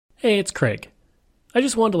Hey, it's Craig. I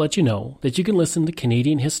just wanted to let you know that you can listen to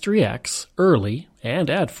Canadian History X early and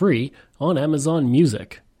ad-free on Amazon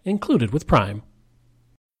Music, included with Prime.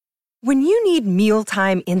 When you need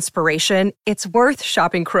mealtime inspiration, it's worth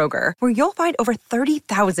shopping Kroger, where you'll find over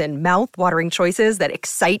 30,000 mouth-watering choices that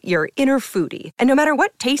excite your inner foodie. And no matter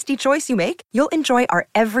what tasty choice you make, you'll enjoy our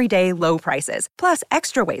everyday low prices, plus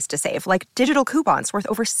extra ways to save, like digital coupons worth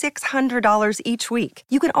over $600 each week.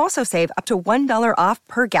 You can also save up to $1 off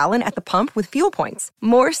per gallon at the pump with fuel points.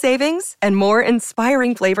 More savings and more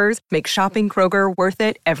inspiring flavors make shopping Kroger worth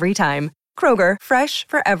it every time. Kroger, fresh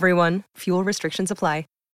for everyone. Fuel restrictions apply.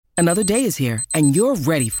 Another day is here, and you're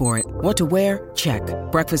ready for it. What to wear? Check.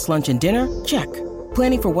 Breakfast, lunch, and dinner? Check.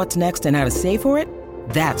 Planning for what's next and how to save for it?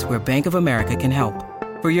 That's where Bank of America can help.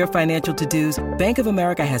 For your financial to-dos, Bank of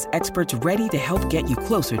America has experts ready to help get you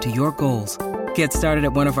closer to your goals. Get started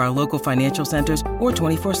at one of our local financial centers or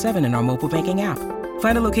 24/7 in our mobile banking app.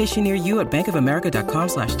 Find a location near you at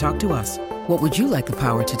bankofamerica.com/talktous. What would you like the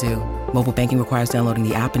power to do? Mobile banking requires downloading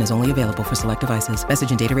the app and is only available for select devices.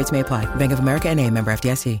 Message and data rates may apply. Bank of America N.A., member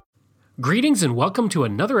FDIC. Greetings and welcome to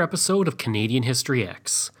another episode of Canadian History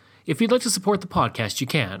X. If you'd like to support the podcast, you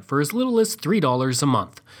can for as little as $3 a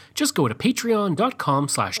month. Just go to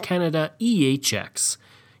patreon.com/CanadaEHX.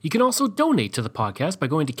 You can also donate to the podcast by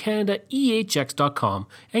going to CanadaEHX.com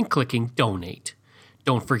and clicking Donate.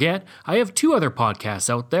 Don't forget, I have two other podcasts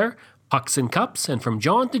out there, Pucks and Cups and From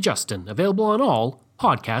John to Justin, available on all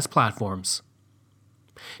podcast platforms.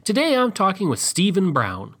 Today I'm talking with Stephen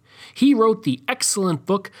Brown. He wrote the excellent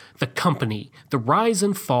book, The Company, The Rise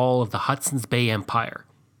and Fall of the Hudson's Bay Empire.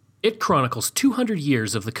 It chronicles 200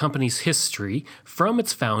 years of the company's history from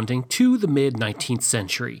its founding to the mid-19th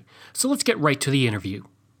century. So let's get right to the interview.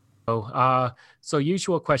 So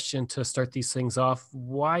usual question to start these things off,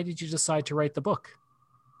 why did you decide to write the book?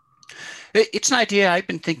 It's an idea I've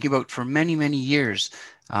been thinking about for many, many years.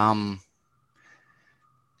 When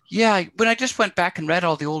I just went back and read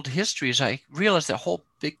all the old histories, I realized that a whole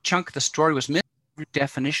big chunk of the story was missing. The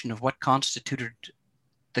definition of what constituted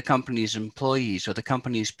the company's employees or the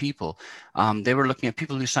company's people. They were looking at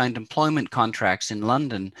people who signed employment contracts in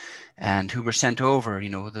London and who were sent over,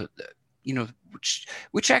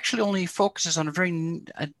 which actually only focuses on a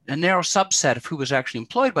narrow subset of who was actually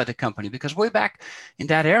employed by the company. Because way back in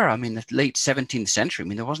that era, the late 17th century,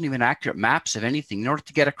 there wasn't even accurate maps of anything. In order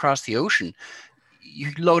to get across the ocean,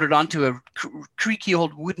 you loaded onto a creaky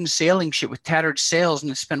old wooden sailing ship with tattered sails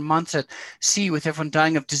and spent months at sea with everyone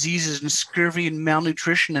dying of diseases and scurvy and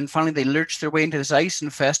malnutrition. And finally, they lurched their way into this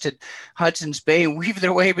ice-infested Hudson's Bay and weave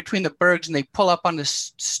their way between the bergs, and they pull up on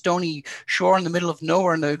this stony shore in the middle of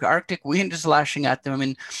nowhere, and the Arctic wind is lashing at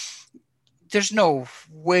them. There's no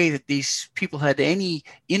way that these people had any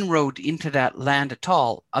inroad into that land at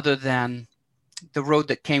all, other than the road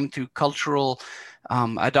that came through cultural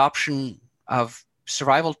adoption of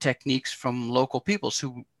survival techniques from local peoples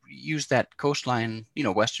who use that coastline,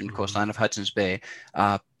 western coastline of Hudson's Bay,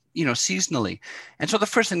 seasonally. And so the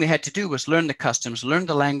first thing they had to do was learn the customs, learn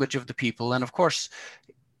the language of the people. And of course,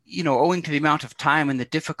 owing to the amount of time and the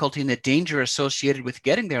difficulty and the danger associated with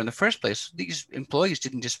getting there in the first place, these employees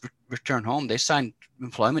didn't just return home. They signed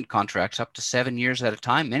employment contracts up to 7 years at a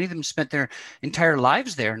time. Many of them spent their entire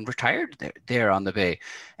lives there and retired there on the bay.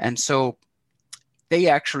 And so they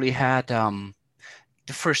actually had,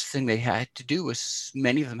 the first thing they had to do was,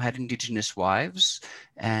 many of them had Indigenous wives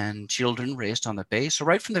and children raised on the bay. So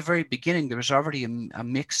right from the very beginning, there was already a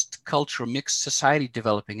mixed culture, mixed society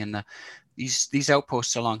developing. And these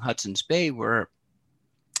outposts along Hudson's Bay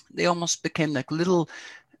they almost became like little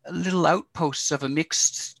outposts of a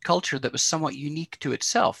mixed culture that was somewhat unique to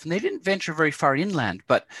itself. And they didn't venture very far inland,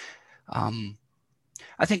 but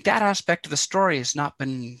I think that aspect of the story has not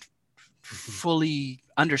been fully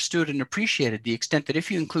understood and appreciated, the extent that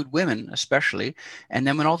if you include women especially, and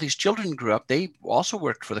then when all these children grew up, they also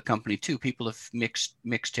worked for the company too, people of mixed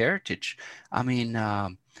heritage.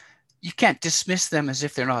 You can't dismiss them as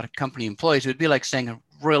if they're not company employees. It would be like saying a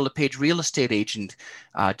Royal LePage real estate agent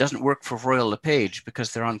doesn't work for Royal LePage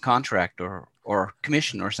because they're on contract or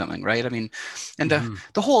commission or something, right? The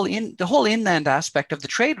whole inland aspect of the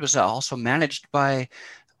trade was also managed by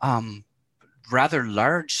rather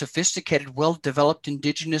large, sophisticated, well-developed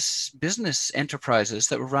Indigenous business enterprises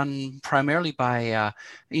that were run primarily by,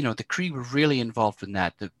 the Cree were really involved in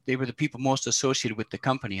that. They were the people most associated with the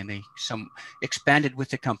company, and they expanded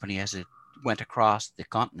with the company as it went across the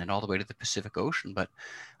continent all the way to the Pacific Ocean. But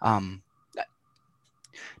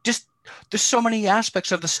there's so many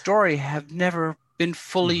aspects of the story have never been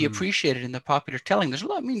fully appreciated in the popular telling. There's a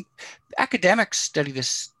lot. Academics study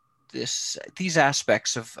this these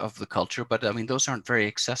aspects of the culture, but I mean, those aren't very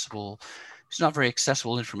accessible. It's not very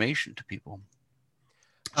accessible information to people.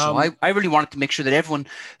 So I really wanted to make sure that everyone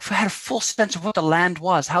had a full sense of what the land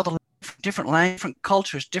was, how the different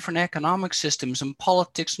cultures, different economic systems and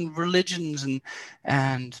politics and religions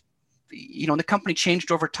and the company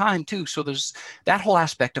changed over time too. So there's that whole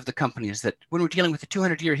aspect of the company, is that when we're dealing with a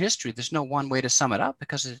 200-year history, there's no one way to sum it up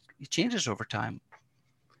because it changes over time.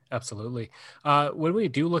 Absolutely. When we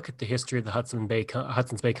do look at the history of the Hudson's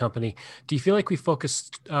Bay Company, do you feel like we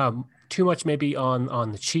focused too much maybe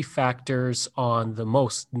on the chief factors, on the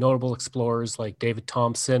most notable explorers like David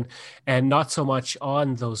Thompson, and not so much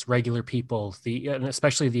on those regular people, and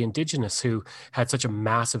especially the indigenous, who had such a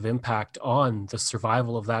massive impact on the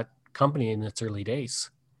survival of that company in its early days?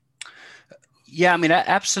 Yeah, I mean,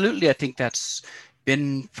 absolutely. I think that's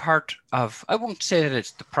been part of, I won't say that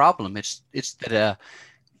it's the problem. It's that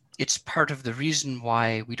it's part of the reason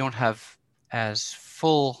why we don't have as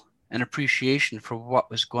full an appreciation for what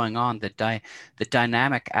was going on, the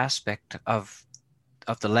dynamic aspect of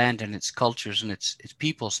the land and its cultures and its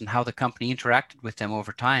peoples, and how the company interacted with them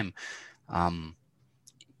over time.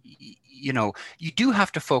 You do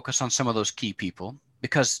have to focus on some of those key people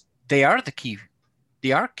because they are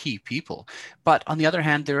key people. But on the other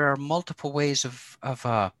hand, there are multiple ways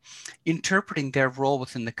of interpreting their role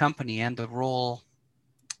within the company, and the role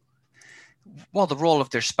of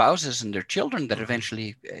their spouses and their children that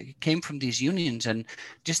eventually came from these unions, and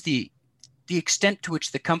just the extent to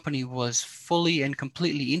which the company was fully and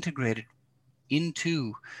completely integrated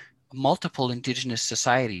into multiple indigenous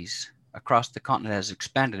societies across the continent as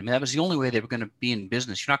expanded. I mean, that was the only way they were going to be in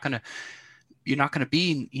business. You're not going to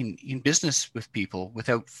be in business with people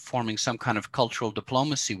without forming some kind of cultural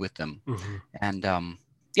diplomacy with them. Mm-hmm. And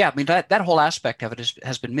yeah, I mean, that whole aspect of it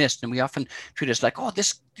has been missed. And we often treat it as like, oh,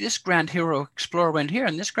 this grand hero explorer went here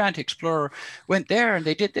and this grand explorer went there and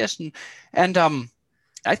they did this. And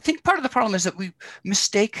I think part of the problem is that we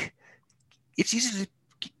mistake, it's easy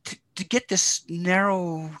to get this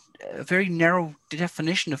very narrow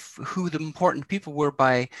definition of who the important people were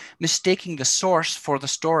by mistaking the source for the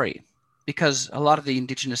story. Because a lot of the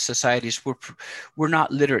indigenous societies were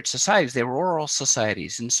not literate societies, they were oral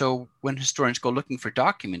societies. And so when historians go looking for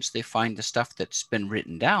documents, they find the stuff that's been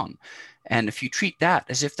written down. And if you treat that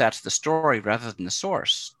as if that's the story rather than the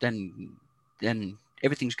source, then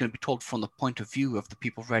everything's going to be told from the point of view of the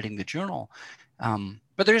people writing the journal.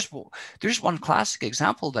 But there's one classic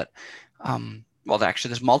example that, actually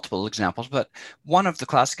there's multiple examples, but one of the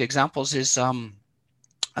classic examples is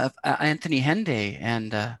of Anthony Henday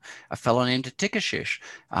and a fellow named Atikashish.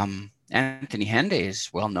 Anthony Henday is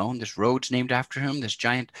well known. There's roads named after him. There's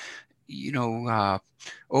giant,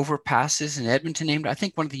 overpasses in Edmonton named. I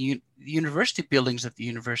think one of the university buildings at the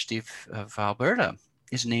University of Alberta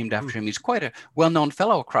is named after him. He's quite a well-known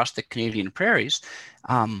fellow across the Canadian prairies.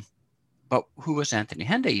 But who was Anthony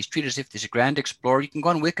Henday? He's treated as if he's a grand explorer. You can go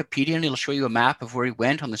on Wikipedia and it'll show you a map of where he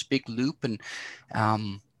went on this big loop. And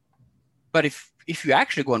but if you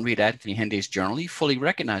actually go and read Anthony Henday's journal, he fully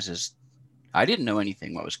recognizes, I didn't know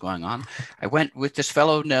anything what was going on. I went with this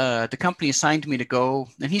fellow, the company assigned me to go,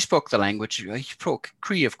 and he spoke the language. He spoke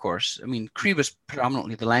Cree, of course. I mean, Cree was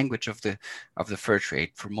predominantly the language of the fur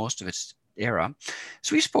trade for most of its era.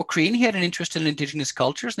 So he spoke Cree, and he had an interest in indigenous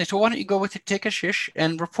cultures. And they said, why don't you go with Atikashish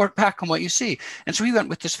and report back on what you see? And so he went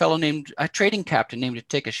with this fellow named, a trading captain named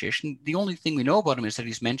Atikashish. And the only thing we know about him is that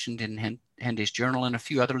he's mentioned in Henday's journal and a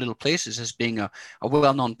few other little places as being a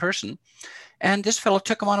well-known person. And this fellow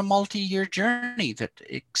took him on a multi-year journey that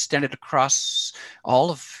extended across all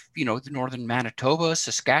of, the northern Manitoba,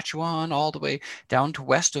 Saskatchewan, all the way down to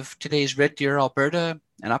west of today's Red Deer, Alberta,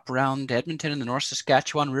 and up around Edmonton and the North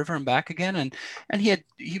Saskatchewan River and back again. And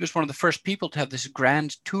he was one of the first people to have this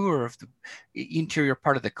grand tour of the interior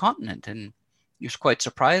part of the continent. And he was quite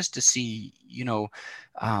surprised to see,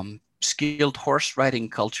 skilled horse riding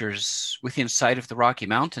cultures within sight of the Rocky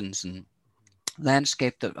Mountains and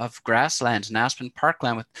landscape of grasslands and aspen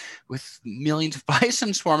parkland with millions of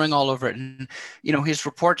bison swarming all over it. And, his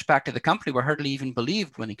reports back to the company were hardly even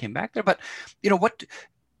believed when he came back there. But, what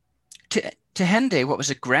to Henday, what was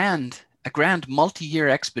a grand multi-year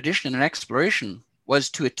expedition and exploration was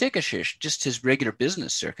to Atikashish just his regular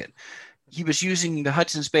business circuit. He was using the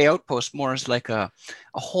Hudson's Bay Outpost more as like a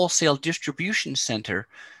wholesale distribution center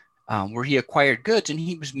where he acquired goods, and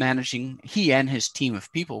he and his team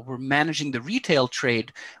of people were managing the retail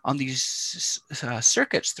trade on these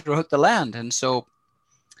circuits throughout the land. And so,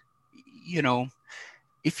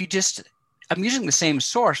 if you I'm using the same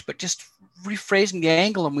source, but just rephrasing the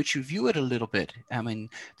angle in which you view it a little bit. I mean,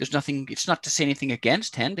 there's nothing, it's not to say anything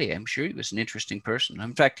against Henday. I'm sure he was an interesting person.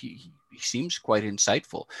 In fact, he seems quite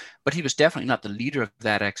insightful, but he was definitely not the leader of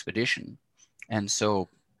that expedition. And so,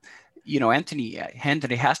 Anthony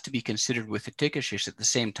Henday has to be considered with the Tigashish at the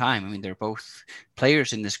same time. I mean, they're both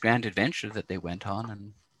players in this grand adventure that they went on,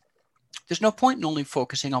 and there's no point in only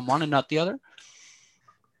focusing on one and not the other.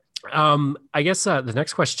 I guess the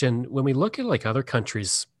next question, when we look at like other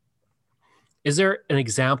countries, is there an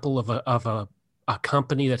example of a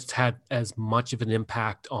company that's had as much of an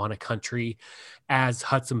impact on a country as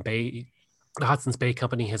the Hudson's Bay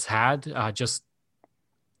Company has had, just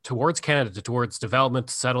towards Canada, towards development,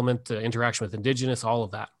 settlement, interaction with Indigenous, all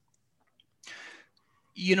of that?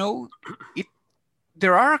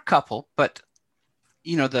 There are a couple, but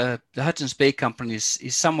the Hudson's Bay Company is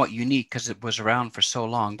somewhat unique because it was around for so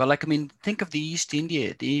long. But think of the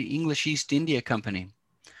English East India Company.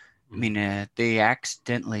 I mean, they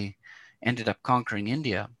accidentally ended up conquering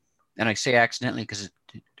India. And I say accidentally because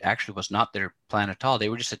it actually was not their plan at all. They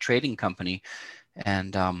were just a trading company.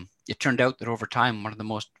 And it turned out that over time, one of the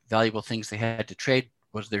most valuable things they had to trade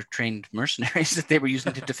was their trained mercenaries that they were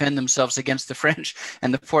using to defend themselves against the French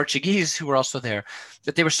and the Portuguese who were also there.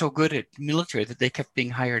 That they were so good at military that they kept being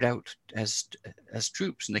hired out as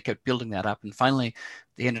troops, and they kept building that up. And finally,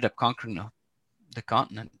 they ended up conquering the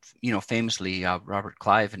continent, famously Robert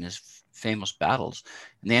Clive and his famous battles.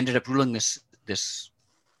 And they ended up ruling this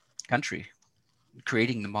country,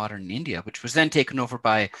 creating the modern India, which was then taken over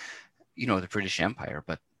by, the British Empire.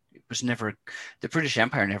 But it was never, the British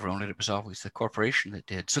Empire never owned it. It was always the corporation that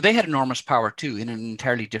did. So they had enormous power too, in an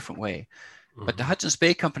entirely different way. Mm-hmm. But the Hudson's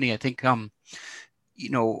Bay Company, I think, owing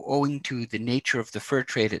to the nature of the fur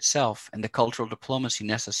trade itself and the cultural diplomacy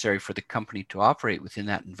necessary for the company to operate within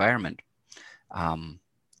that environment,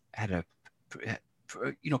 had a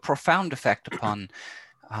profound effect upon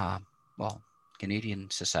Canadian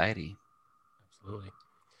society. Absolutely.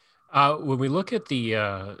 When we look at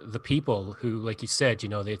the people who, like you said,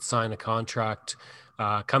 they'd sign a contract,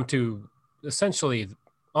 come to essentially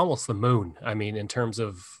almost the moon. I mean, in terms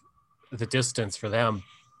of the distance for them.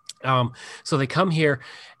 So they come here,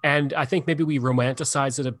 and I think maybe we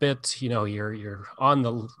romanticize it a bit. You're on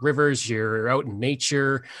the rivers, you're out in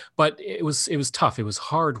nature, but it was tough. It was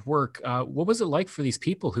hard work. What was it like for these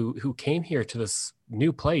people who came here to this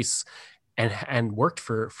new place and worked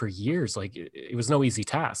for years? Like it was no easy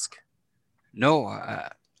task. No,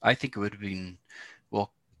 I think it would have been,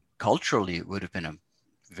 culturally, it would have been a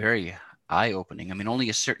very eye-opening. I mean, only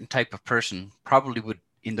a certain type of person probably would,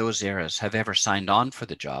 in those eras, have ever signed on for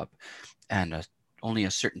the job, and only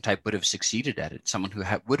a certain type would have succeeded at it. Someone who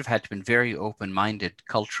would have had to been very open-minded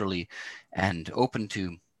culturally and open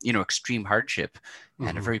to, extreme hardship, mm-hmm.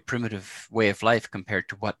 and a very primitive way of life compared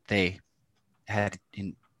to what they had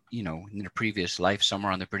in their previous life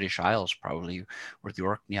somewhere on the British Isles, probably, or the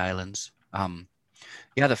Orkney Islands.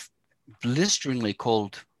 The blisteringly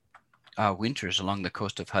cold winters along the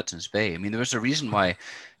coast of Hudson's Bay. I mean, there was a reason why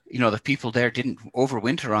the people there didn't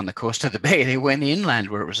overwinter on the coast of the bay. They went inland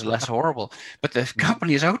where it was less horrible. But the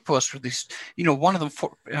company's outposts were these, one of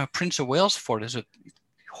them, Prince of Wales Fort, is a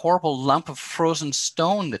horrible lump of frozen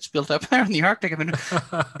stone that's built up there in the Arctic. I mean,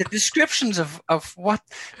 the descriptions of what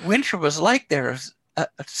winter was like there is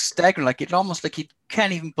staggering. Like it almost like you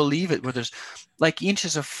can't even believe it, where there's like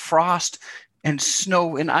inches of frost and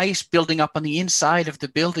snow and ice building up on the inside of the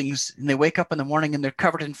buildings, and they wake up in the morning and they're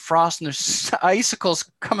covered in frost, and there's icicles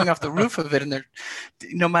coming off the roof of it, and they're,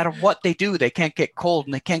 no matter what they do, they can't get cold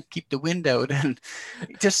and they can't keep the wind out, and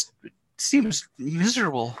it just seems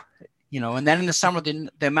miserable, And then in the summer, the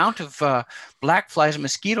amount of black flies and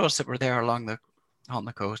mosquitoes that were there on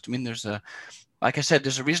the coast. I mean, like I said,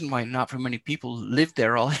 there's a reason why not very many people lived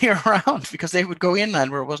there all year round, because they would go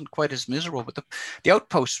inland where it wasn't quite as miserable. But the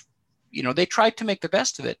outposts, they tried to make the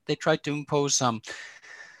best of it. They tried to impose some,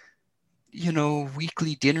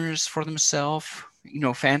 weekly dinners for themselves,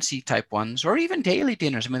 fancy type ones, or even daily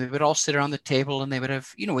dinners. I mean, they would all sit around the table and they would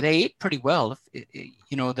have, they ate pretty well.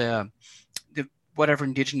 The whatever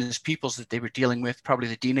indigenous peoples that they were dealing with, probably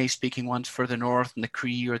the Diné speaking ones further north, and the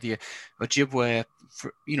Cree or the Ojibwe,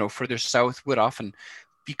 further south, would often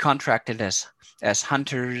be contracted as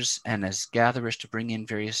hunters and as gatherers to bring in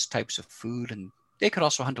various types of food. And they could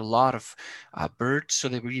also hunt a lot of birds, so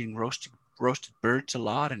they were eating roasted birds a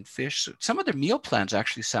lot, and fish. So some of their meal plans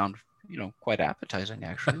actually sound, quite appetizing,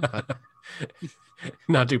 actually. But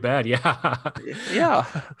not too bad, yeah. Yeah.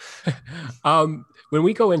 When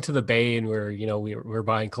we go into the bay and we're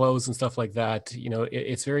buying clothes and stuff like that,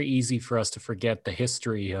 it's very easy for us to forget the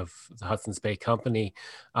history of the Hudson's Bay Company.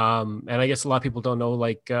 And I guess a lot of people don't know,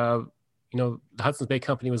 the Hudson's Bay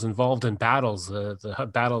Company was involved in battles, the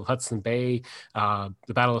Battle of Hudson Bay,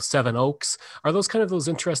 the Battle of Seven Oaks. Are those kind of those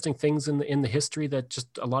interesting things in the history that just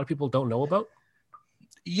a lot of people don't know about?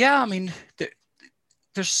 Yeah, I mean,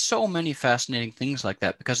 there's so many fascinating things like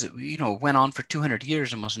that because it, went on for 200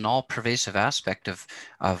 years and was an all-pervasive aspect of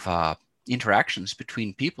interactions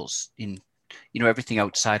between peoples in, everything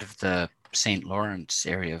outside of the St. Lawrence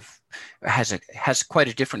area has quite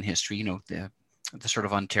a different history. The sort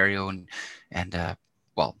of Ontario and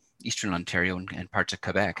Eastern Ontario and parts of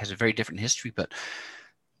Quebec has a very different history, but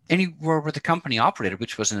anywhere where the company operated,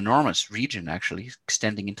 which was an enormous region, actually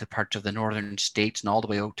extending into parts of the northern states and all the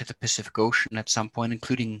way out to the Pacific Ocean at some point,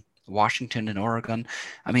 including Washington and Oregon.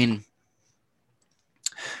 I mean,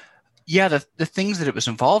 yeah, the things that it was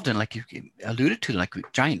involved in, like you alluded to, like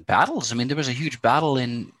giant battles. I mean, there was a huge battle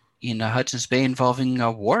in Hudson's Bay involving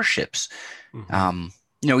warships.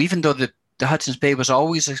 Mm-hmm. Even though the Hudson's Bay was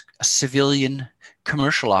always a civilian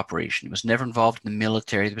commercial operation. It was never involved in the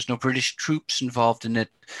military. There was no British troops involved in it.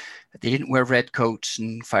 They didn't wear red coats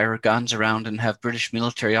and fire guns around and have British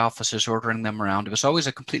military officers ordering them around. It was always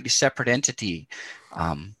a completely separate entity.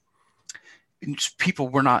 People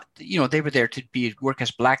were not, they were there to work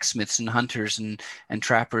as blacksmiths and hunters and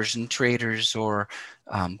trappers and traders or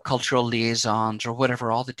cultural liaisons or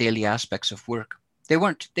whatever, all the daily aspects of work. They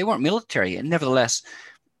weren't military, and nevertheless,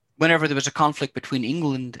 whenever there was a conflict between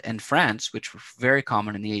England and France, which were very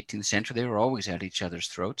common in the 18th century, they were always at each other's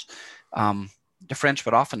throats. The French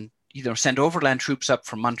would often either send overland troops up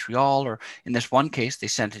from Montreal, or in this one case, they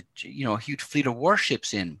sent a huge fleet of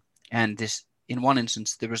warships in. And in one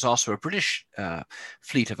instance, there was also a British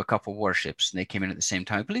fleet of a couple of warships, and they came in at the same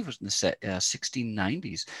time. I believe it was in the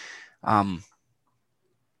 1690s.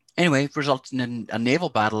 Anyway, it resulted in a naval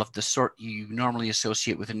battle of the sort you normally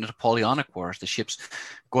associate with the Napoleonic Wars, the ships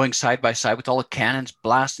going side by side with all the cannons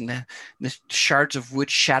blasting, the shards of wood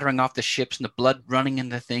shattering off the ships and the blood running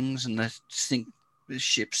into things, and the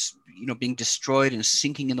ships, being destroyed and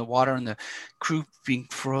sinking in the water, and the crew being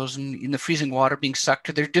frozen in the freezing water, being sucked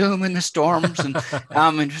to their doom in the storms. And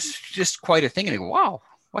and just quite a thing. And I go, wow,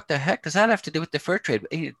 what the heck does that have to do with the fur trade?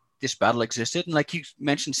 This battle existed. And like you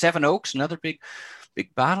mentioned, Seven Oaks, another big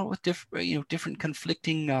battle with different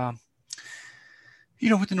conflicting,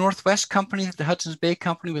 with the Northwest Company that the Hudson's Bay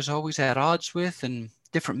Company was always at odds with, and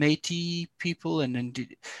different Métis people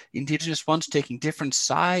and Indigenous ones taking different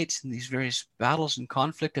sides in these various battles and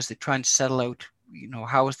conflict as they try and settle out,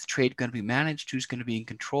 how is the trade going to be managed, who's going to be in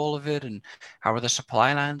control of it, and how are the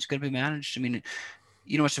supply lines going to be managed. I mean,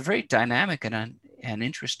 it's a very dynamic and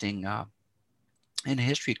interesting in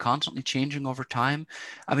history, constantly changing over time.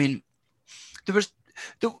 I mean, there was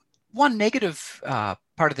the one negative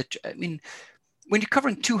part of it. I mean, when you're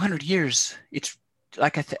covering 200 years, it's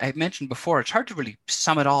like I mentioned before, it's hard to really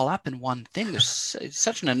sum it all up in one thing. There's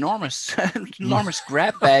such an enormous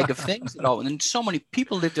grab bag of things at all, and so many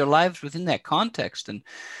people live their lives within that context. And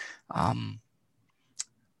I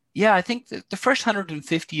think that the first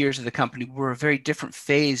 150 years of the company were a very different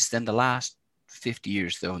phase than the last 50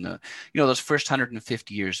 years, though. And those first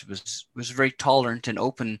 150 years was very tolerant and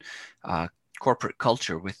open corporate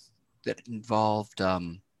culture that involved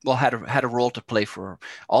had a role to play for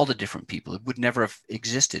all the different people. It would never have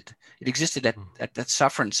existed. It existed at that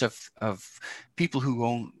sufferance of people who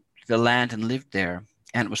owned the land and lived there,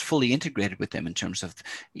 and it was fully integrated with them in terms of,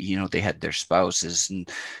 they had their spouses and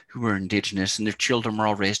who were Indigenous, and their children were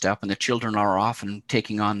all raised up, and their children are often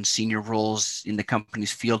taking on senior roles in the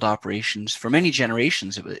company's field operations. For many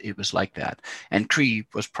generations, it was like that. And Cree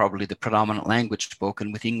was probably the predominant language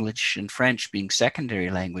spoken, with English and French being secondary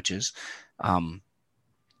languages.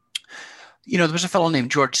 There was a fellow named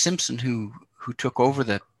George Simpson who took over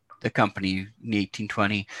the company in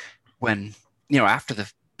 1820 when, after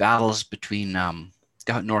the battles between the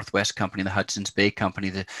Northwest Company and the Hudson's Bay Company,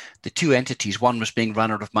 the two entities, one was being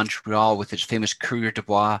run out of Montreal with its famous Courrier de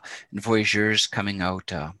Bois and Voyageurs coming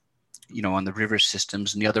out, on the river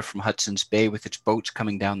systems, and the other from Hudson's Bay with its boats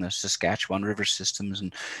coming down the Saskatchewan river systems.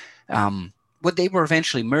 And when they were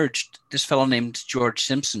eventually merged, this fellow named George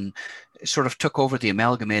Simpson sort of took over the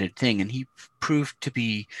amalgamated thing, and he proved to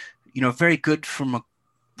be, very good from a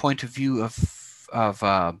point of view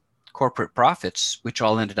of corporate profits, which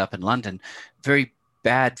all ended up in London. Very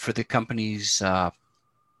bad for the company's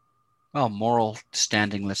moral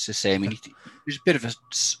standing, let's just say. I mean, he was a bit of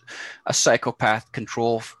a psychopath,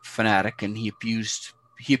 control fanatic, and he abused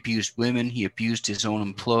women, he abused his own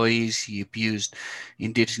employees, he abused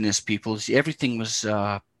Indigenous peoples. Everything was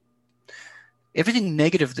everything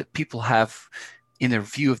negative that people have in their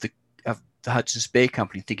view of the Hudson's Bay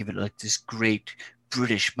Company. Think of it like this great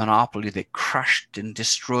British monopoly that crushed and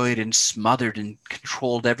destroyed and smothered and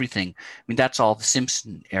controlled everything. I mean, that's all the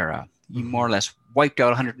Simpson era. He more or less wiped out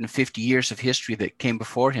 150 years of history that came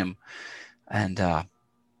before him, and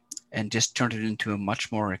just turned it into a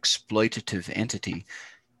much more exploitative entity,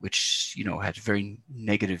 which, you know, had very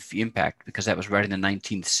negative impact, because that was right in the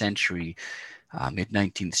 19th century, mid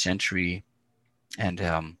 19th century, and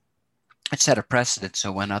it set a precedent.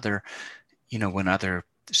 So when other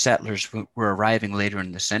settlers were arriving later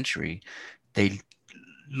in the century, they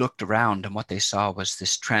looked around, and what they saw was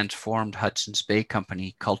this transformed Hudson's Bay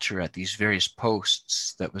Company culture at these various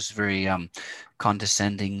posts that was very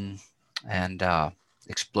condescending and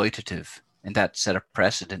exploitative, and that set a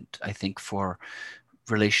precedent, I think, for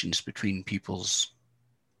relations between peoples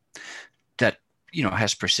that, you know,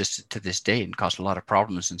 has persisted to this day and caused a lot of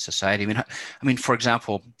problems in society. I mean, for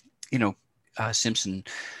example, you know, Simpson,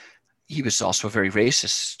 he was also very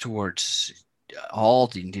racist towards all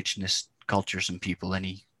the indigenous cultures and people, and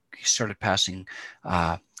he started passing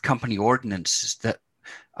company ordinances that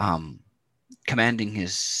commanding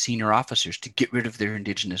his senior officers to get rid of their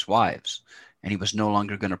indigenous wives. And he was no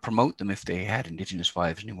longer going to promote them if they had indigenous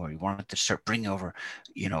wives anymore. He wanted to start bringing over,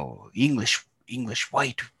 you know, English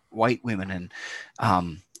white women, and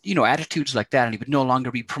you know, attitudes like that. And he would no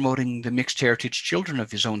longer be promoting the mixed heritage children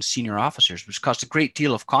of his own senior officers, which caused a great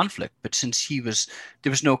deal of conflict. But since there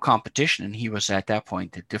was no competition, and he was at that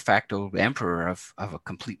point the de facto emperor of a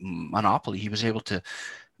complete monopoly, he was able to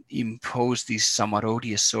impose these somewhat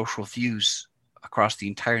odious social views across the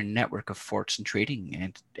entire network of forts and trading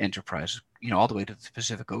and enterprise, you know, all the way to the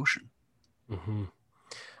Pacific Ocean. Mm-hmm.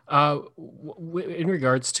 In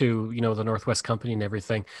regards to, you know, the Northwest Company and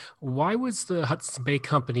everything, why was the Hudson Bay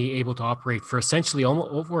Company able to operate for essentially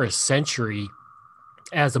almost over a century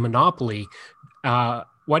as a monopoly?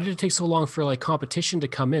 Why did it take so long for like competition to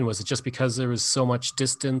come in? Was it just because there was so much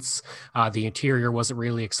distance, the interior wasn't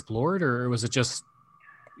really explored, or was it just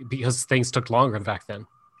because things took longer back then?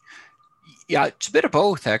 Yeah, it's a bit of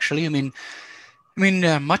both, actually. I mean,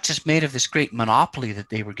 much is made of this great monopoly that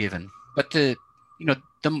they were given, but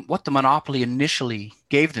what the monopoly initially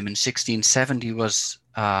gave them in 1670 was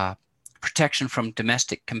protection from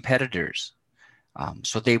domestic competitors.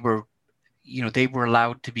 So they were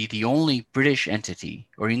allowed to be the only British entity,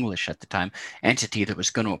 or English at the time, entity that was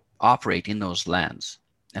going to operate in those lands.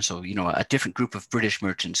 And so, you know, a different group of British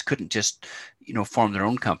merchants couldn't just, you know, form their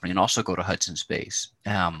own company and also go to Hudson's Bay.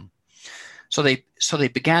 So they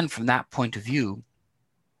began from that point of view,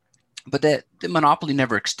 but the monopoly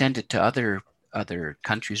never extended to other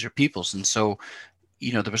countries or peoples. And so,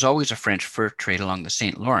 you know, there was always a French fur trade along the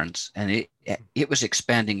St. Lawrence, and it was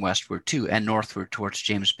expanding westward too, and northward towards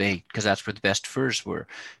James Bay, because that's where the best furs were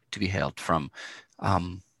to be hailed from.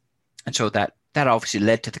 And so that obviously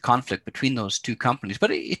led to the conflict between those two companies.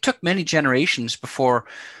 But it took many generations before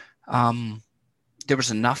there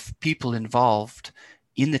was enough people involved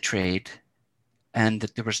in the trade, and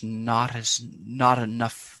that there was not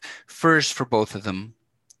enough furs for both of them,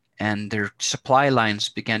 and their supply lines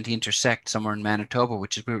began to intersect somewhere in Manitoba,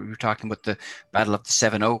 which is where we were talking about the Battle of the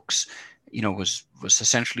Seven Oaks. You know, was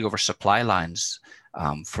essentially over supply lines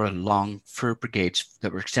for long fur brigades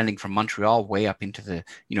that were extending from Montreal way up into the,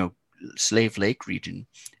 you know, Slave Lake region,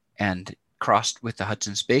 and crossed with the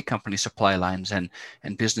Hudson's Bay Company supply lines and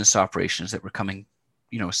business operations that were coming,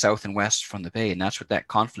 you know, south and west from the bay. And that's what that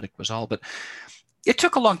conflict was all. But it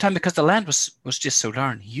took a long time because the land was just so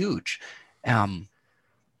darn huge.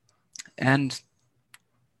 And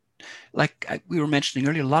like we were mentioning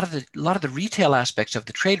earlier, a lot of the retail aspects of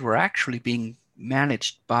the trade were actually being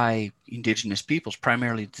managed by indigenous peoples,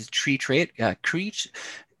 primarily the Crees,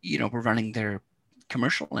 you know, were running their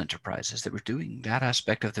commercial enterprises that were doing that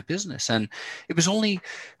aspect of the business. And it was only,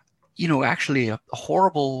 you know, actually a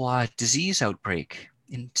horrible disease outbreak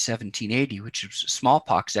in 1780, which was a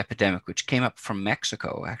smallpox epidemic, which came up from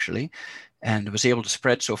Mexico, actually, and was able to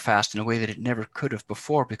spread so fast in a way that it never could have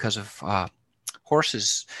before, because of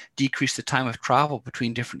horses decreased the time of travel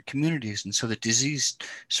between different communities. And so the disease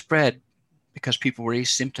spread because people were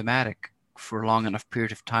asymptomatic for a long enough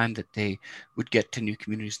period of time that they would get to new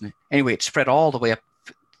communities. And anyway, it spread all the way up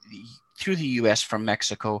through the U.S. from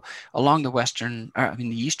Mexico, along the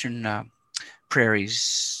eastern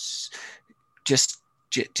prairies, just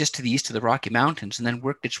to the east of the Rocky Mountains, and then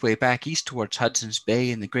worked its way back east towards Hudson's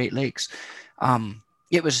Bay and the Great Lakes.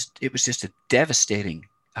 It was just a devastating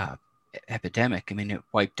epidemic. I mean, it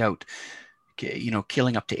wiped out, you know,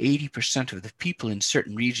 killing up to 80% of the people in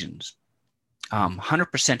certain regions,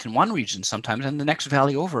 100% in one region sometimes, and the next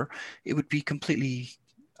valley over, it would be completely,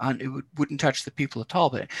 wouldn't touch the people at all.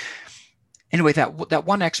 But anyway, that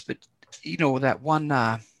one that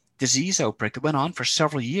one disease outbreak that went on for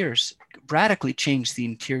several years radically changed the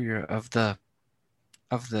interior of the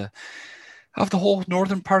whole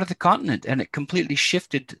northern part of the continent, and it completely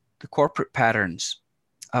shifted the corporate patterns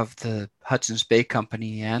of the Hudson's Bay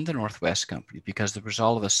Company and the Northwest Company, because there was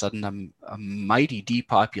all of a sudden a mighty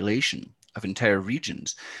depopulation of entire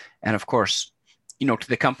regions. And of course, to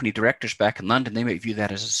the company directors back in London, they might view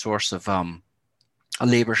that as a source of a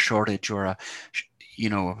labor shortage, or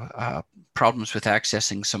problems with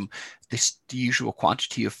accessing the usual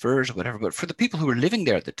quantity of furs or whatever. But for the people who were living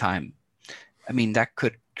there at the time, I mean, that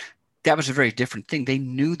was a very different thing. They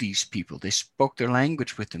knew these people. They spoke their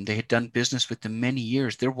language with them. They had done business with them many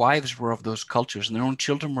years. Their wives were of those cultures, and their own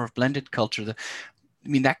children were of blended culture.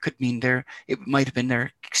 That could mean it might have been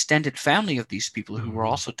their extended family of these people who were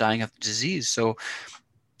also dying of the disease. So,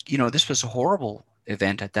 this was a horrible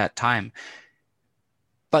event at that time.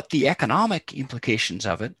 But the economic implications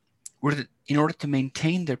of it were that in order to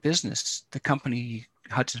maintain their business, the company,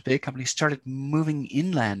 Hudson's Bay Company, started moving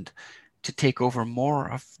inland to take over more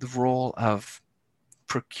of the role of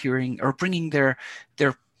procuring or bringing their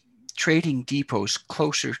trading depots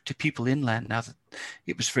closer to people inland. Now that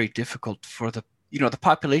it was very difficult for the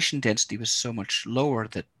population density was so much lower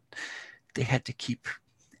that they had to keep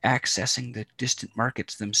accessing the distant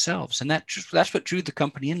markets themselves, and that's what drew the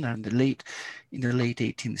company inland in the late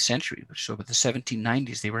 18th century. So by the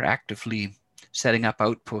 1790s, they were actively setting up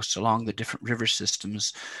outposts along the different river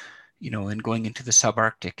systems, and going into the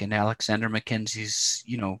subarctic, and Alexander Mackenzie's,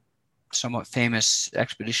 somewhat famous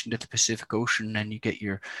expedition to the Pacific Ocean, and you get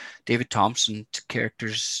your David Thompson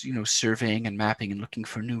characters, surveying and mapping and looking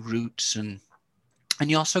for new routes, and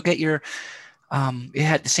you also get your it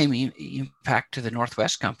had the same impact to the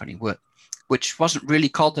Northwest Company, which wasn't really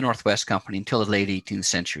called the Northwest Company until the late 18th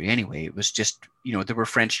century anyway. It was just, there were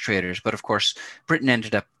French traders, but of course Britain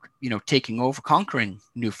ended up, taking over, conquering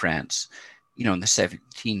New France, in the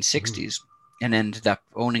 1760s, and ended up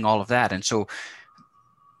owning all of that. And so,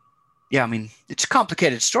 yeah, it's a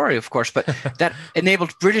complicated story, of course, but that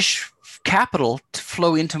enabled British capital to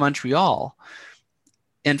flow into Montreal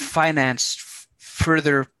and finance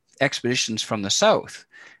further expeditions from the south,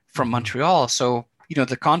 from Montreal. So,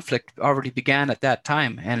 the conflict already began at that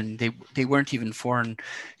time, and they weren't even foreign.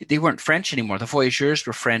 They weren't French anymore. The voyageurs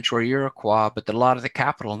were French or Iroquois, but a lot of the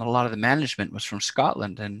capital and a lot of the management was from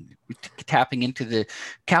Scotland, and tapping into the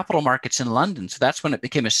capital markets in London. So that's when it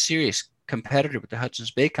became a serious competitor with the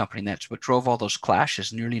Hudson's Bay Company, and that's what drove all those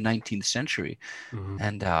clashes in the early 19th century.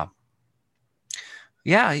 And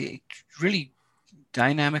really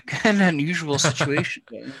dynamic and unusual situation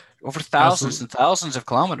over thousands and thousands of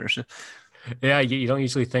kilometers. Yeah, you don't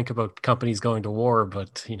usually think about companies going to war,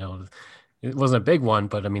 but it wasn't a big one.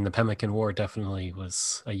 But the Pemmican War definitely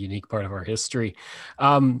was a unique part of our history.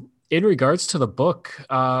 In regards to the book,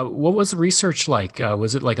 what was the research like?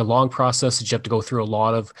 Was it like a long process? Did you have to go through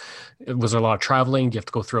was there a lot of traveling? Do you have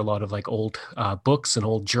to go through a lot of like old books and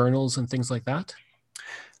old journals and things like that?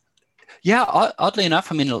 Yeah, oddly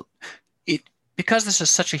enough, because this is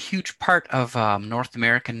such a huge part of North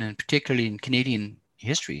American and particularly in Canadian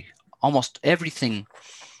history, almost everything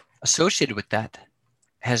associated with that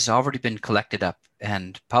has already been collected up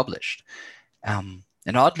and published. And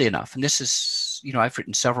oddly enough, and this is, I've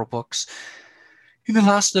written several books in the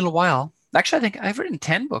last little while. Actually, I think I've written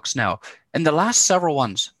 10 books now. And the last several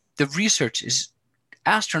ones, the research is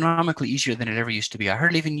astronomically easier than it ever used to be. I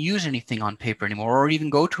hardly even use anything on paper anymore, or even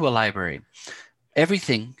go to a library.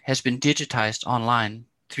 Everything has been digitized online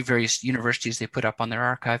through various universities they put up on their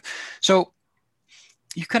archive. So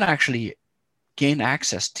you can actually gain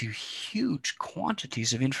access to huge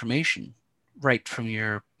quantities of information right from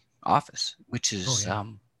your office, which is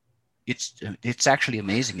it's actually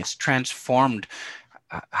amazing. It's transformed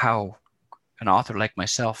how an author like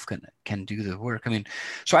myself can do the work.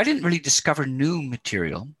 So I didn't really discover new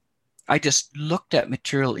material. I just looked at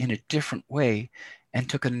material in a different way and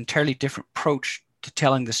took an entirely different approach to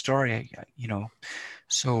telling the story,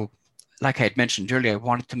 So like I had mentioned earlier, I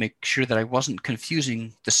wanted to make sure that I wasn't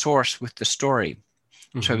confusing the source with the story.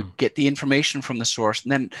 So I would get the information from the source,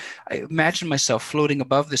 and then I imagined myself floating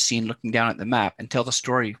above the scene, looking down at the map, and tell the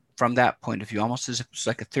story from that point of view, almost as if it was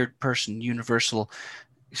like a third-person universal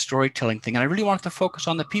storytelling thing. And I really wanted to focus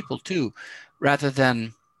on the people too, rather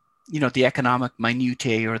than, the economic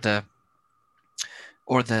minutiae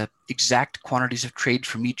or the exact quantities of trade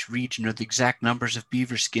from each region, or the exact numbers of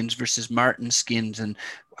beaver skins versus marten skins, and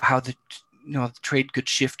how the trade could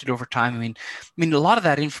shift it over time. A lot of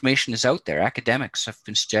that information is out there. Academics have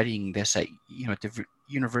been studying this at the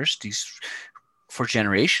universities for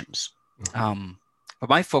generations. But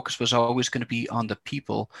my focus was always going to be on the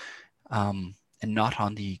people and not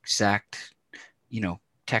on the exact,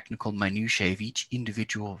 technical minutiae of each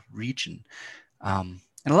individual region. And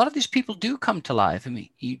a lot of these people do come to life. I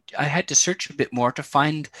mean, I had to search a bit more to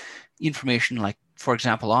find information, like, for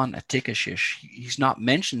example, on Atikashish. He's not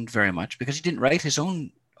mentioned very much because he didn't write his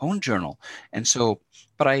own journal. And so,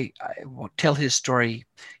 but I will tell his story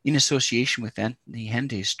in association with Anthony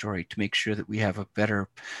Hende's story to make sure that we have a better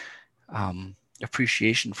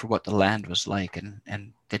appreciation for what the land was like,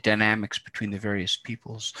 and the dynamics between the various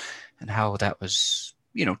peoples, and how that was,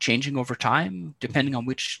 changing over time, depending on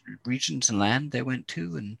which regions and land they went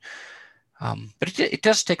to. And but it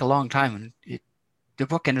does take a long time, and the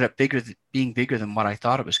book ended up being bigger than what I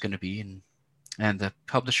thought it was going to be, and the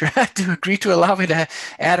publisher had to agree to allow me to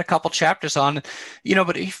add a couple chapters on.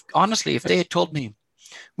 But honestly, if they had told me,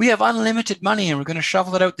 we have unlimited money and we're going to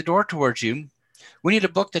shovel it out the door towards you, we need a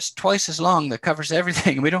book that's twice as long that covers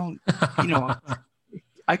everything. We don't,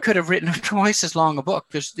 I could have written twice as long a book.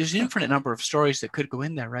 There's an infinite number of stories that could go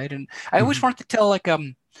in there, right? And I always wanted to tell, like,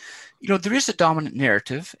 there is a dominant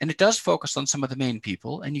narrative, and it does focus on some of the main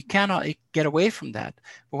people, and you cannot get away from that.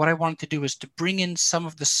 But what I wanted to do is to bring in some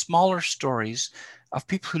of the smaller stories of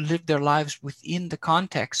people who lived their lives within the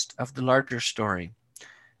context of the larger story,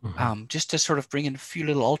 just to sort of bring in a few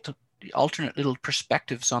little alternate little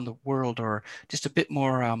perspectives on the world, or just a bit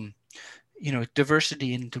more,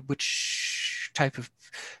 diversity into which type of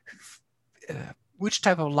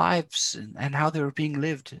lives and how they were being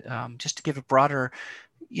lived, just to give a broader,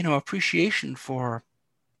 appreciation for,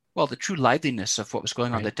 well, the true liveliness of what was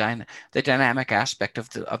going on, the dynamic aspect of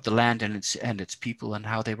the land and its people, and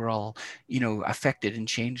how they were all, affected and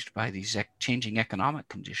changed by these changing economic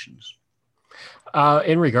conditions.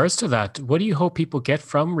 In regards to that, what do you hope people get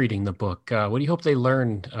from reading the book? What do you hope they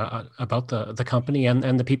learn about the company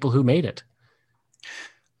and the people who made it?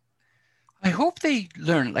 I hope they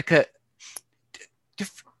learn, like, the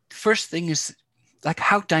first thing is, like,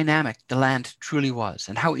 how dynamic the land truly was,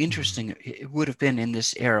 and how interesting it would have been in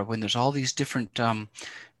this era when there's all these different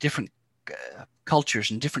cultures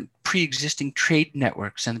and different pre-existing trade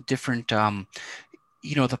networks, and different,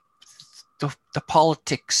 the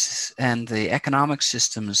politics and the economic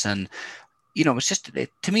systems. And, it's just,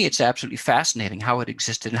 to me, it's absolutely fascinating how it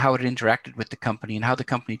existed and how it interacted with the company, and how the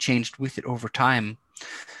company changed with it over time.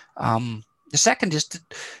 The second is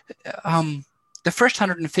the first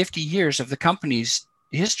 150 years of the company's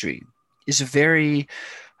history is a very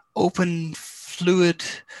open, fluid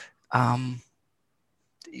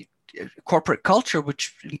corporate culture,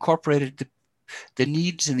 which incorporated the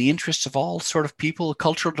needs and the interests of all sort of people.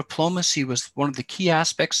 Cultural diplomacy was one of the key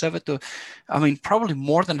aspects of it. Probably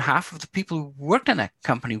more than half of the people who worked in that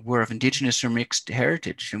company were of Indigenous or mixed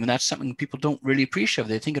heritage. That's something people don't really appreciate.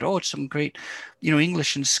 They think, it's some great,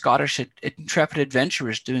 English and Scottish intrepid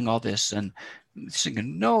adventurers doing all this. And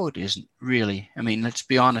thinking, no, it isn't really. Let's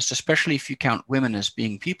be honest, especially if you count women as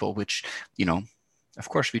being people, which, of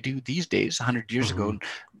course we do these days. 100 years ago,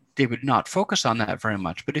 they would not focus on that very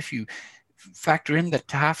much. But if you factor in that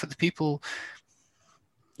half of the people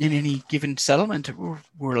in any given settlement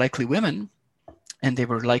were likely women, and they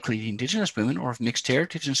were likely Indigenous women or of mixed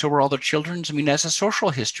heritage, and so were all their children. As a social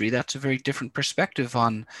history, that's a very different perspective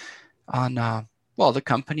on the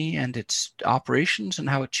company and its operations and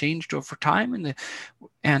how it changed over time.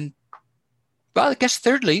 And I guess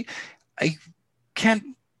thirdly, I can't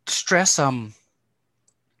stress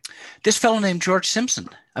this fellow named George Simpson.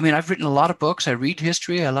 I've written a lot of books. I read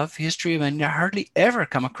history. I love history. I hardly ever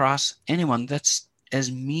come across anyone that's as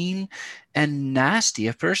mean and nasty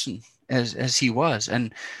a person as he was,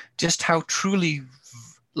 and just how truly,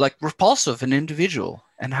 like, repulsive an individual,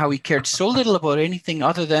 and how he cared so little about anything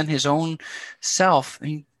other than his own self.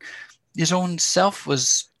 His own self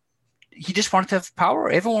was, he just wanted to have power.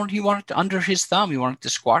 Everyone he wanted under his thumb. He wanted to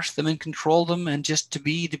squash them and control them, and just to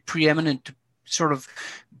be the preeminent sort of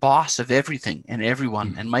boss of everything and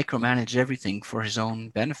everyone, and micromanage everything for his own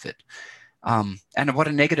benefit. And what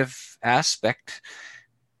a negative aspect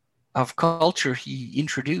of culture he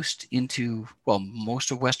introduced into, most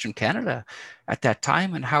of Western Canada at that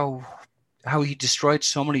time, and how he destroyed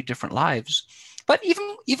so many different lives. But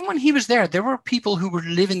even when he was there were people who were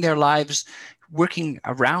living their lives working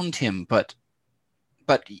around him. But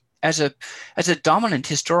as a dominant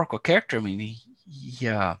historical character, he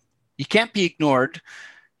can't be ignored.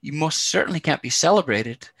 You most certainly can't be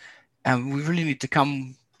celebrated. And we really need to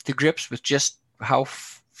come to grips with just how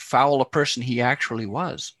foul a person he actually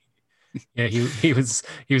was. Yeah, he was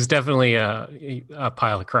definitely a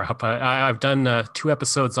pile of crap. I've done 2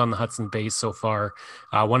 episodes on the Hudson Bay so far,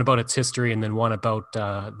 one about its history and then one about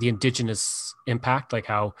the indigenous impact, like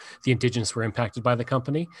how the indigenous were impacted by the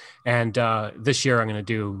company. And this year I'm going to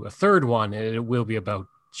do a third one, and it will be about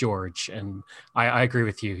George. And I agree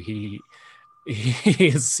with you.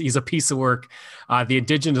 He's a piece of work. The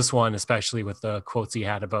indigenous one, especially with the quotes he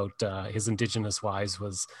had about his indigenous wives,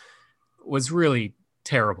 was really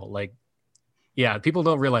terrible. Like, yeah, people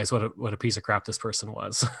don't realize what a piece of crap this person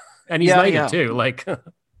was, and he's Yeah, knighted yeah. too. Like,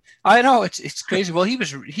 I know it's crazy. Well,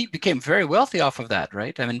 he became very wealthy off of that,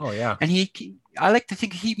 right? I mean, oh yeah, and I like to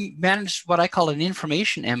think he managed what I call an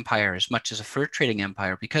information empire as much as a fur trading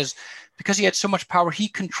empire because he had so much power. He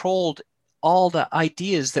controlled all the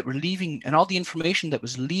ideas that were leaving and all the information that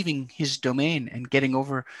was leaving his domain and getting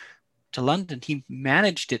over to London. He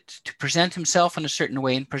managed it to present himself in a certain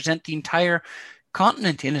way and present the entire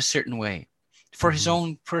continent in a certain way for his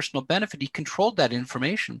own personal benefit. He controlled that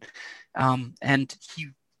information, and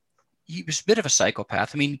he was a bit of a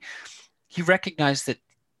psychopath. I mean, he recognized that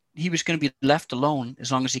he was going to be left alone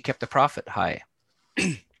as long as he kept the profit high.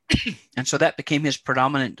 And so that became his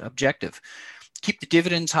predominant objective. Keep the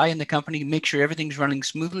dividends high in the company, make sure everything's running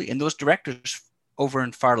smoothly. And those directors over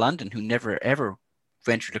in far London who never, ever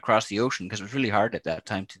ventured across the ocean, because it was really hard at that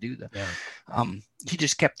time to do that. yeah. He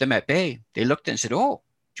just kept them at bay. They looked and said, oh,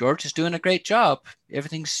 George is doing a great job.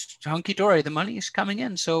 Everything's hunky-dory. The money is coming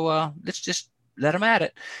in. So let's just let him at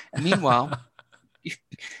it. And meanwhile,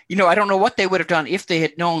 I don't know what they would have done if they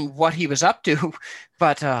had known what he was up to.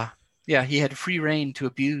 But yeah, he had free reign to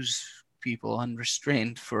abuse people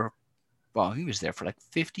unrestrained for, well, he was there for like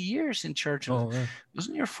 50 years in charge of,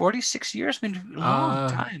 wasn't he, 46 years? I mean, a long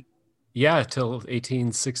time. Yeah, till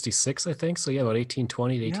 1866, I think. So yeah, about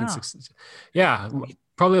 1820 to 1860. Yeah,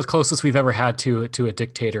 probably the closest we've ever had to a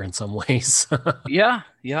dictator in some ways. Yeah.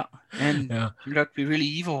 And turned out to be a really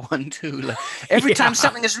evil one too. Like, every time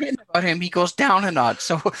something is written about him, he goes down a notch.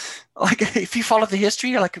 So like if you follow the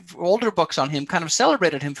history, like older books on him kind of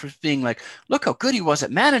celebrated him for being like, look how good he was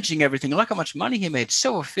at managing everything. Look how much money he made.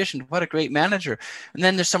 So efficient. What a great manager. And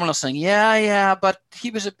then there's someone else saying, yeah, but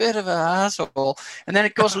he was a bit of an asshole. And then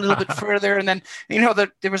it goes a little bit further. And then,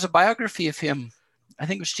 there was a biography of him. I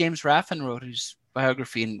think it was James Raffin wrote his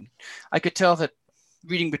biography. And I could tell that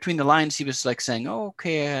reading between the lines, he was like saying, oh,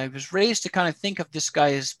 okay, I was raised to kind of think of this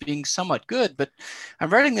guy as being somewhat good, but I'm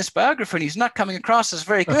writing this biography and he's not coming across as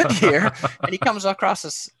very good here. And he comes across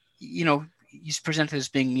as, he's presented as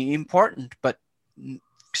being important, but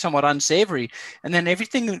somewhat unsavory. And then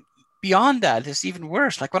everything beyond that is even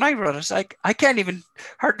worse. Like when I wrote it, it's like, I can't even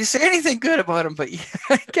hardly say anything good about him, but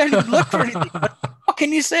I can't even look for anything. But what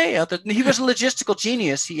can you say? Other than he was a logistical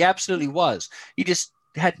genius. He absolutely was. He just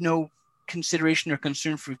had no consideration or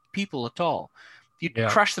concern for people at all. You'd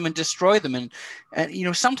crush them and destroy them. And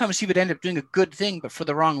sometimes he would end up doing a good thing, but for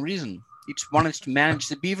the wrong reason. He just wanted to manage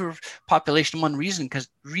the beaver population in one region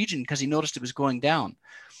because he noticed it was going down.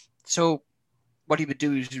 So what he would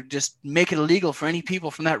do is just make it illegal for any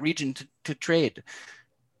people from that region to trade.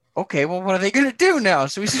 Okay, well, what are they going to do now?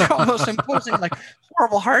 So he's almost imposing like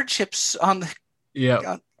horrible hardships on the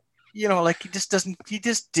like he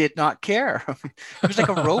just did not care. He was like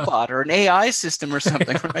a robot or an AI system or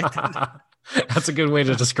something, right? That's a good way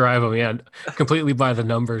to describe him. Yeah, completely by the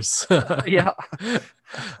numbers. Yeah.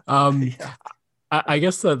 I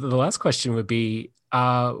guess the last question would be,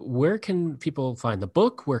 where can people find the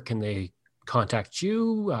book? Where can they contact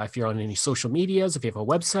you? If you're on any social medias, if you have a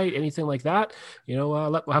website, anything like that,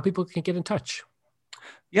 how people can get in touch.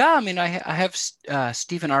 Yeah, I mean, I have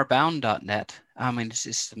StephenRBound.net. I mean, it's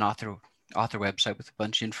just an author website with a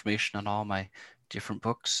bunch of information on all my different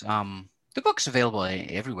books. The book's available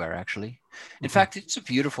everywhere, actually. In fact, it's a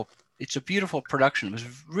beautiful production. It was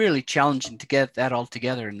really challenging to get that all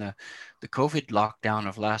together in the COVID lockdown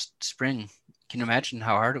of last spring. Can you imagine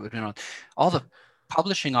how hard it would have been on all the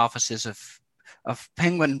publishing offices of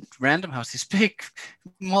Penguin Random House, this big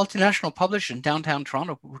multinational publisher in downtown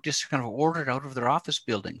Toronto, who just kind of ordered out of their office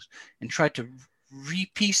buildings and tried to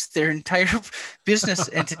repiece their entire business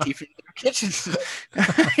entity from their kitchens.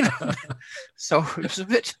 So it was a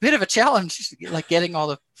bit of a challenge, like getting all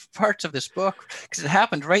the parts of this book, because it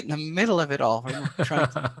happened right in the middle of it all. Trying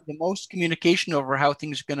to do the most communication over how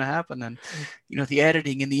things are going to happen, and the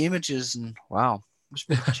editing and the images, and wow, it was a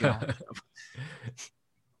bit of a challenge.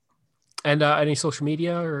 And any social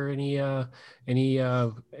media or any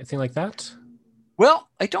anything like that? Well,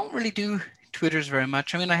 I don't really do Twitters very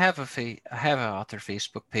much. I mean, I have an author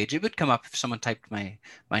Facebook page. It would come up if someone typed my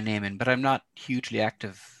name in, but I'm not hugely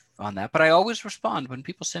active on that. But I always respond when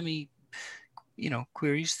people send me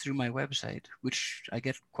queries through my website, which I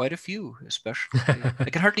get quite a few, especially. I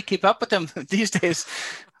can hardly keep up with them these days.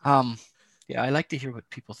 I like to hear what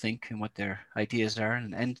people think and what their ideas are,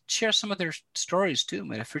 and share some of their stories too.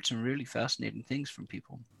 I've heard some really fascinating things from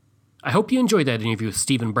people. I hope you enjoyed that interview with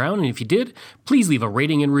Stephen Brown, and if you did, please leave a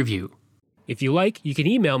rating and review. If you like, you can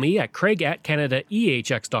email me at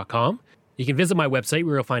craig@canadaehx.com. You can visit my website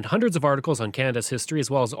where you'll find hundreds of articles on Canada's history as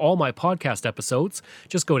well as all my podcast episodes.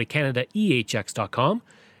 Just go to canadaehx.com.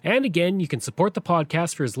 And again, you can support the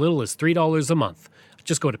podcast for as little as $3 a month.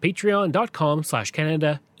 Just go to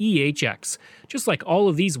patreon.com/CanadaEHX, just like all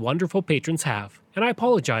of these wonderful patrons have. And I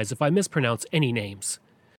apologize if I mispronounce any names.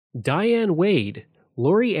 Diane Wade,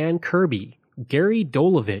 Lori Ann Kirby, Gary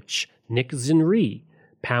Dolovich, Nick Zinri,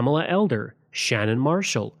 Pamela Elder, Shannon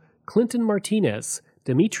Marshall, Clinton Martinez,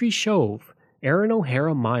 Dimitri Chauve, Aaron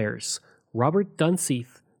O'Hara Myers, Robert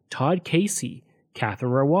Dunseith, Todd Casey,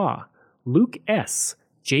 Catherine Rawa, Luke S.,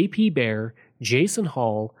 J.P. Bear, Jason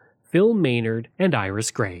Hall, Phil Maynard, and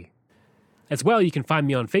Iris Gray. As well, you can find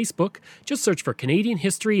me on Facebook. Just search for Canadian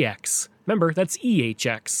History X. Remember, that's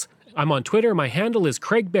EHX. I'm on Twitter. My handle is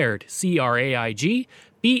Craig Baird,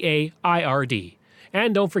 CraigBaird.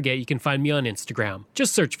 And don't forget, you can find me on Instagram.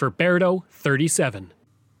 Just search for Bairdo37.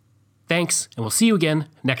 Thanks, and we'll see you again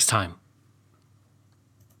next time.